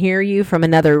they can hear you from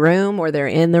another room or they're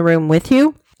in the room with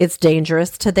you, it's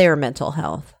dangerous to their mental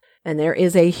health. And there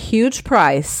is a huge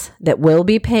price that will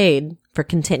be paid for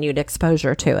continued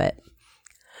exposure to it.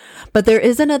 But there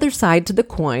is another side to the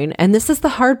coin, and this is the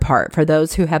hard part for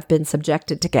those who have been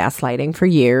subjected to gaslighting for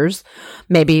years,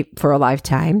 maybe for a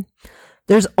lifetime.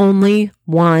 There's only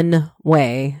one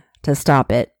way to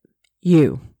stop it.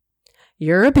 You.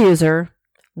 Your abuser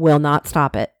will not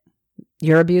stop it.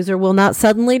 Your abuser will not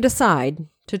suddenly decide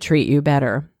to treat you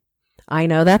better. I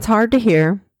know that's hard to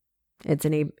hear.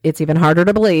 It's even harder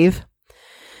to believe.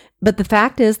 But the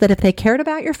fact is that if they cared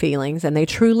about your feelings and they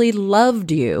truly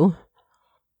loved you,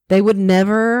 they would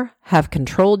never have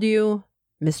controlled you,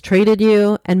 mistreated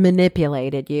you, and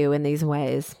manipulated you in these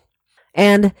ways.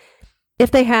 And if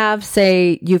they have,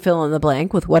 say, you fill in the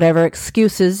blank with whatever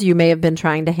excuses you may have been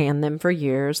trying to hand them for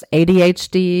years,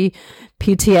 ADHD,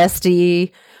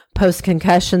 PTSD,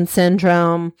 post-concussion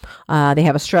syndrome, they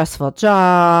have a stressful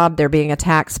job, they're being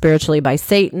attacked spiritually by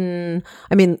Satan.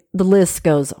 I mean, the list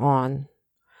goes on.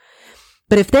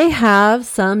 But if they have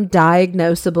some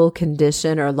diagnosable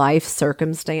condition or life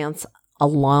circumstance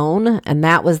alone, and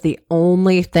that was the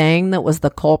only thing that was the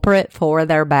culprit for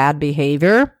their bad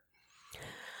behavior,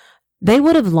 they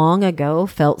would have long ago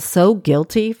felt so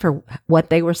guilty for what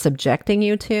they were subjecting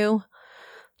you to,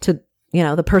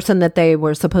 the person that they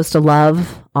were supposed to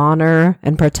love, honor,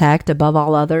 and protect above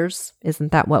all others.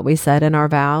 Isn't that what we said in our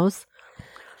vows?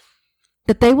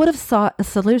 That they would have sought a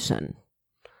solution.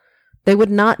 They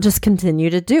would not just continue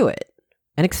to do it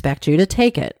and expect you to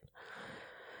take it.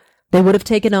 They would have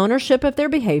taken ownership of their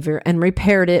behavior and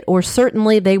repaired it, or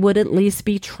certainly they would at least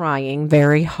be trying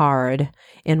very hard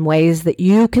in ways that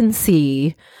you can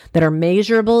see, that are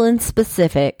measurable and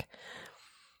specific,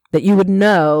 that you would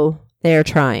know they are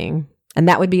trying. And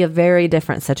that would be a very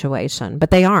different situation.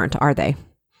 But they aren't, are they?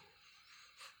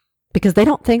 Because they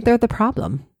don't think they're the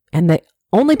problem. And the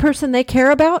only person they care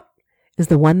about is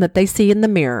the one that they see in the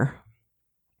mirror.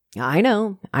 I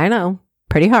know.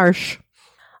 Pretty harsh.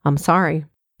 I'm sorry.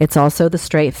 It's also the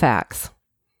straight facts.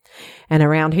 And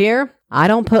around here, I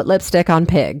don't put lipstick on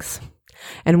pigs.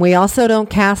 And we also don't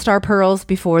cast our pearls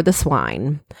before the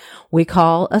swine. We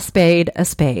call a spade,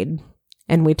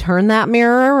 and we turn that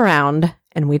mirror around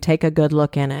and we take a good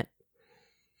look in it.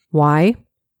 Why?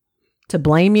 To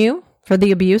blame you for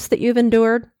the abuse that you've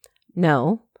endured?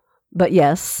 No. But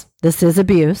yes, this is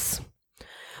abuse.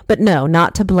 But no,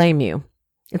 not to blame you.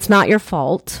 It's not your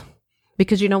fault.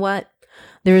 Because you know what?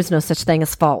 There is no such thing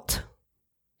as fault.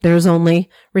 There is only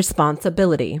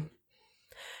responsibility.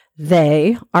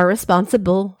 They are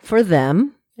responsible for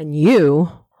them, and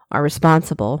you are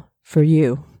responsible for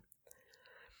you.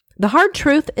 The hard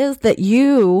truth is that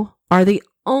you are the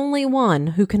only one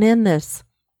who can end this.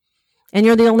 And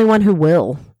you're the only one who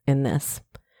will end this.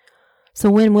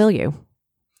 So when will you?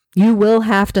 You will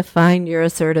have to find your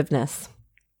assertiveness.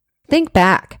 Think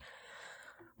back.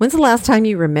 When's the last time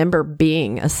you remember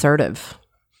being assertive?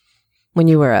 When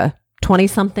you were a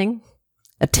 20-something?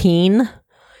 A teen?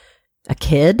 A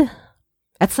kid?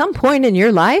 At some point in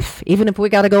your life, even if we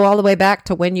got to go all the way back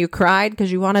to when you cried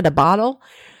because you wanted a bottle,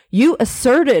 you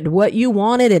asserted what you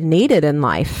wanted and needed in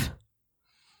life.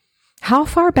 How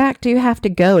far back do you have to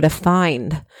go to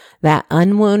find that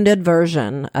unwounded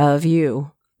version of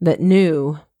you that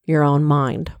knew your own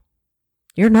mind?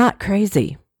 You're not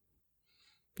crazy.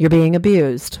 You're being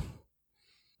abused.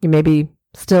 You maybe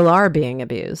still are being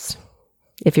abused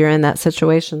if you're in that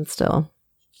situation still.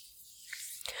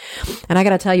 And I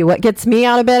got to tell you, what gets me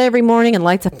out of bed every morning and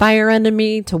lights a fire under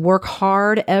me to work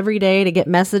hard every day to get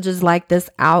messages like this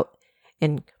out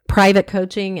in private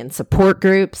coaching and support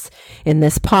groups, in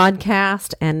this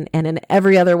podcast, and in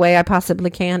every other way I possibly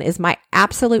can, is my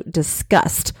absolute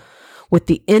disgust with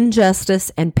the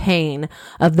injustice and pain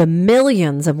of the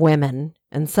millions of women,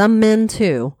 and some men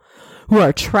too, who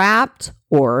are trapped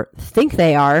or think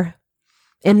they are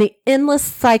in the endless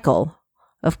cycle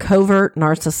of covert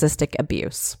narcissistic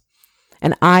abuse.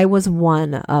 And I was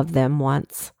one of them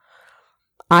once.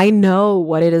 I know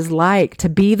what it is like to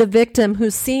be the victim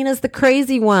who's seen as the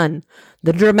crazy one,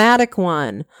 the dramatic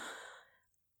one.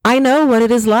 I know what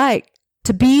it is like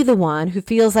to be the one who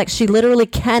feels like she literally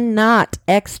cannot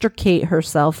extricate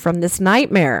herself from this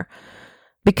nightmare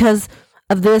because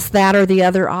of this, that, or the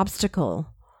other obstacle.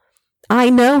 I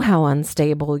know how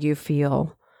unstable you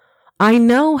feel. I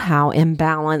know how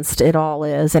imbalanced it all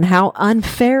is and how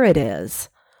unfair it is.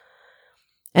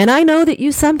 And I know that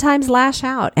you sometimes lash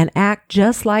out and act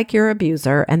just like your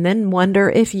abuser and then wonder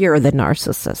if you're the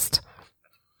narcissist.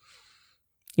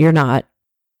 You're not.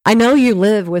 I know you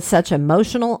live with such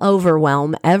emotional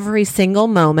overwhelm every single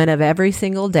moment of every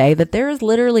single day that there is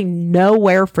literally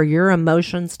nowhere for your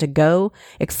emotions to go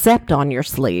except on your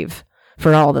sleeve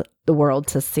for all the world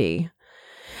to see.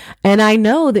 And I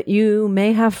know that you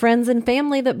may have friends and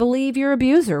family that believe your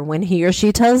abuser when he or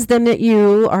she tells them that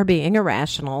you are being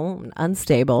irrational and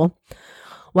unstable,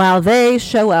 while they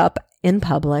show up in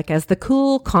public as the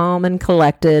cool, calm, and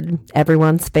collected,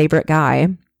 everyone's favorite guy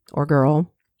or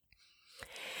girl.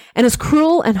 And as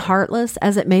cruel and heartless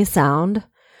as it may sound,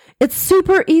 it's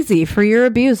super easy for your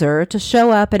abuser to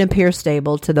show up and appear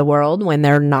stable to the world when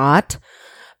they're not,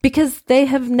 because they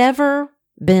have never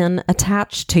been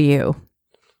attached to you.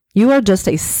 You are just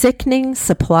a sickening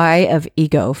supply of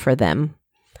ego for them.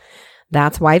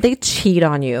 That's why they cheat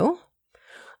on you.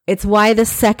 It's why the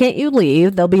second you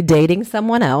leave, they'll be dating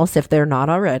someone else if they're not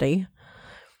already.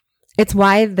 It's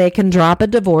why they can drop a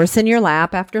divorce in your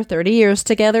lap after 30 years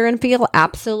together and feel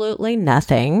absolutely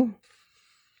nothing.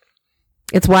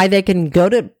 It's why they can go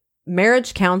to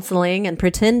marriage counseling and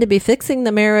pretend to be fixing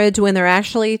the marriage when they're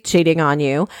actually cheating on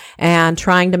you and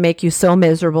trying to make you so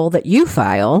miserable that you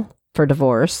file for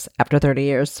divorce after 30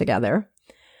 years together.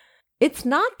 It's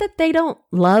not that they don't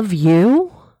love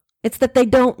you. It's that they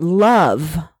don't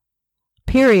love,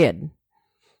 period.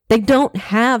 They don't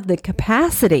have the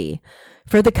capacity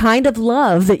for the kind of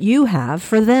love that you have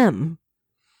for them.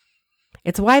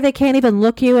 It's why they can't even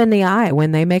look you in the eye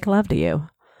when they make love to you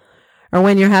or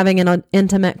when you're having an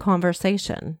intimate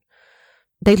conversation.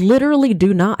 They literally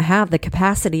do not have the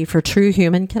capacity for true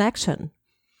human connection.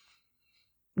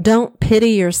 Don't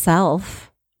pity yourself,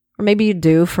 or maybe you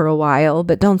do for a while,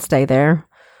 but don't stay there.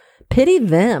 Pity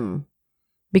them,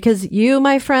 because you,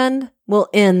 my friend, will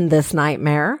end this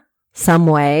nightmare some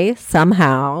way,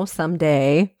 somehow,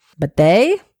 someday. But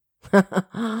they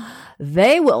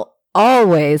will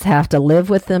always have to live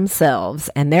with themselves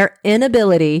and their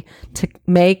inability to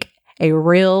make a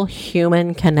real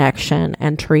human connection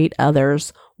and treat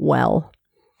others well.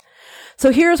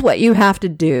 So here's what you have to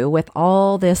do with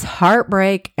all this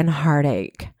heartbreak and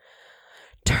heartache.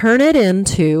 Turn it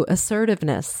into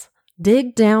assertiveness.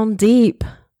 Dig down deep.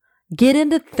 Get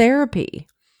into therapy.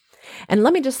 And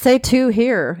let me just say too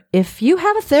here, if you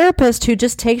have a therapist who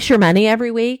just takes your money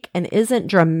every week and isn't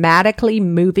dramatically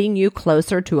moving you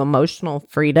closer to emotional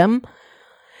freedom,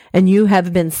 and you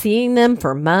have been seeing them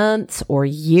for months or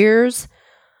years,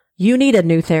 you need a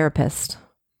new therapist.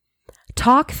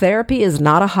 Talk therapy is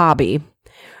not a hobby,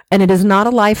 and it is not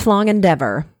a lifelong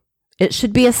endeavor. It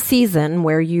should be a season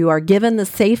where you are given the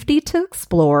safety to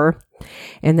explore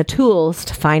and the tools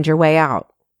to find your way out.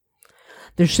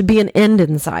 There should be an end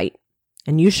in sight,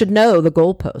 and you should know the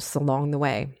goalposts along the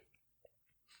way.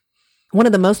 One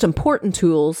of the most important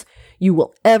tools you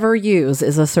will ever use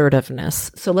is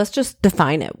assertiveness. So let's just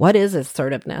define it. What is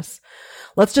assertiveness?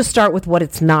 Let's just start with what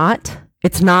it's not.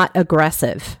 It's not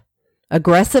aggressive.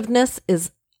 Aggressiveness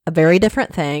is a very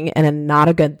different thing and not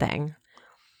a good thing.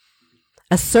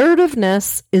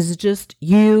 Assertiveness is just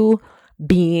you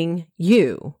being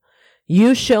you.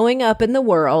 You showing up in the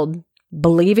world,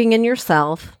 believing in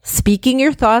yourself, speaking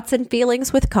your thoughts and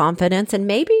feelings with confidence, and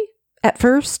maybe at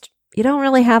first you don't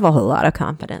really have a whole lot of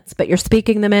confidence, but you're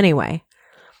speaking them anyway.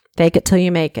 Fake it till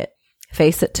you make it.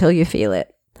 Face it till you feel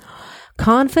it.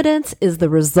 Confidence is the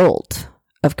result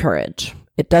of courage.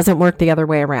 It doesn't work the other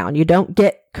way around. You don't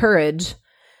get courage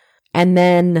and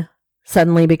then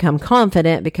suddenly become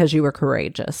confident because you were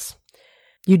courageous.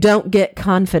 You don't get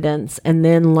confidence and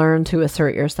then learn to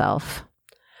assert yourself.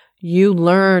 You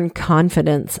learn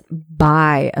confidence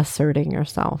by asserting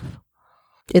yourself.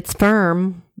 It's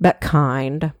firm, but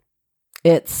kind.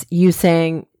 It's you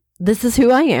saying, this is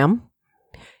who I am.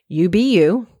 You be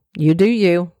you. You do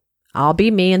you. I'll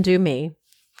be me and do me.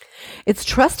 It's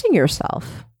trusting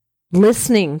yourself,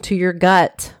 listening to your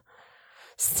gut,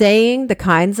 saying the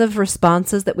kinds of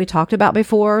responses that we talked about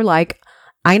before, like,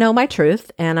 I know my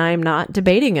truth and I'm not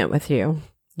debating it with you.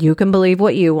 You can believe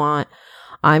what you want.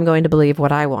 I'm going to believe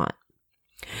what I want.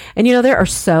 And there are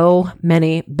so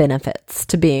many benefits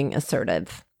to being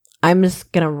assertive. I'm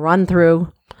just going to run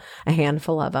through a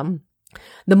handful of them.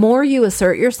 The more you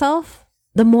assert yourself,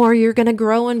 the more you're going to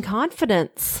grow in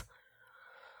confidence.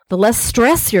 The less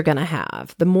stress you're going to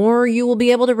have. The more you will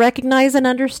be able to recognize and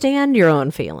understand your own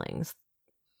feelings.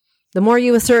 The more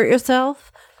you assert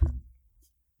yourself,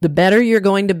 the better you're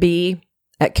going to be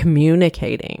at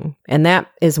communicating. And that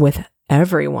is with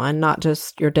everyone, not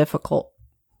just your difficult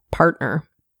partner.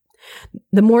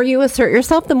 The more you assert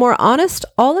yourself, the more honest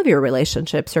all of your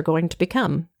relationships are going to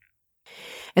become.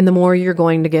 And the more you're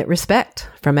going to get respect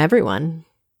from everyone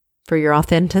for your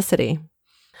authenticity.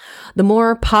 The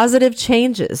more positive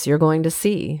changes you're going to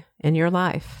see in your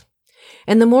life.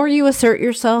 And the more you assert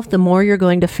yourself, the more you're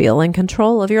going to feel in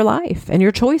control of your life and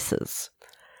your choices.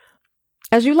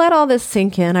 As you let all this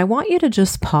sink in, I want you to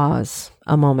just pause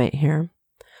a moment here.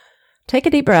 Take a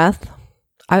deep breath.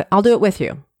 I'll do it with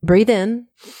you. Breathe in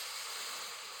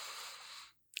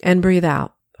and breathe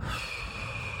out.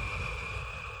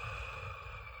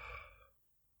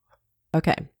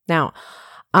 Okay, now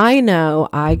I know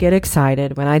I get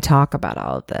excited when I talk about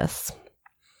all of this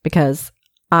because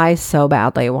I so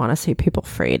badly want to see people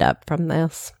freed up from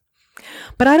this.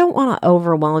 But I don't want to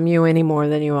overwhelm you any more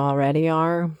than you already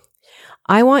are.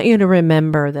 I want you to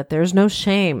remember that there's no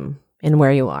shame in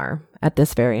where you are at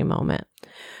this very moment.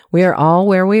 We are all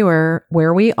where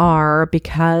we are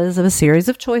because of a series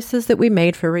of choices that we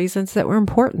made for reasons that were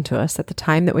important to us at the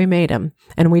time that we made them.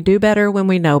 And we do better when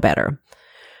we know better.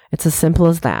 It's as simple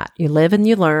as that. You live and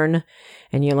you learn,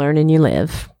 and you learn and you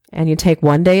live. And you take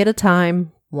one day at a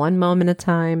time, one moment at a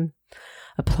time.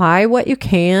 Apply what you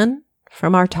can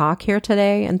from our talk here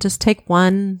today and just take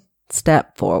one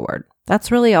step forward.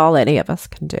 That's really all any of us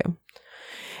can do.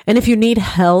 And if you need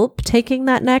help taking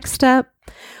that next step,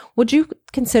 would you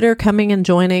consider coming and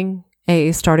joining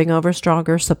a Starting Over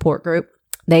Stronger support group?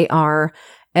 They are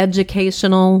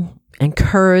educational,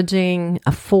 encouraging,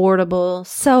 affordable,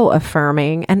 so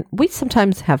affirming, and we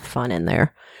sometimes have fun in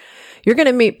there. You're going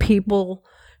to meet people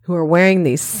who are wearing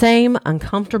these same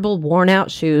uncomfortable,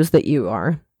 worn-out shoes that you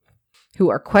are, who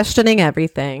are questioning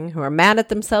everything, who are mad at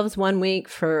themselves one week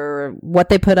for what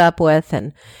they put up with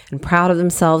and proud of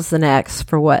themselves the next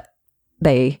for what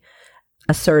they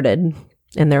asserted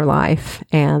in their life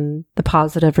and the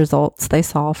positive results they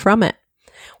saw from it.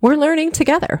 We're learning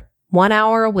together, 1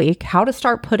 hour a week, how to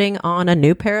start putting on a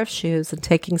new pair of shoes and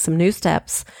taking some new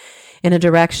steps in a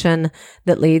direction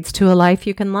that leads to a life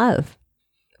you can love,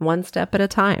 one step at a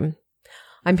time.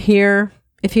 I'm here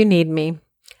if you need me.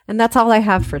 And that's all I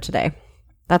have for today.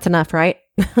 That's enough, right?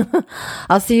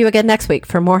 I'll see you again next week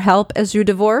for more help as you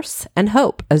divorce and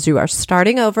hope as you are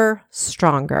starting over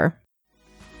stronger.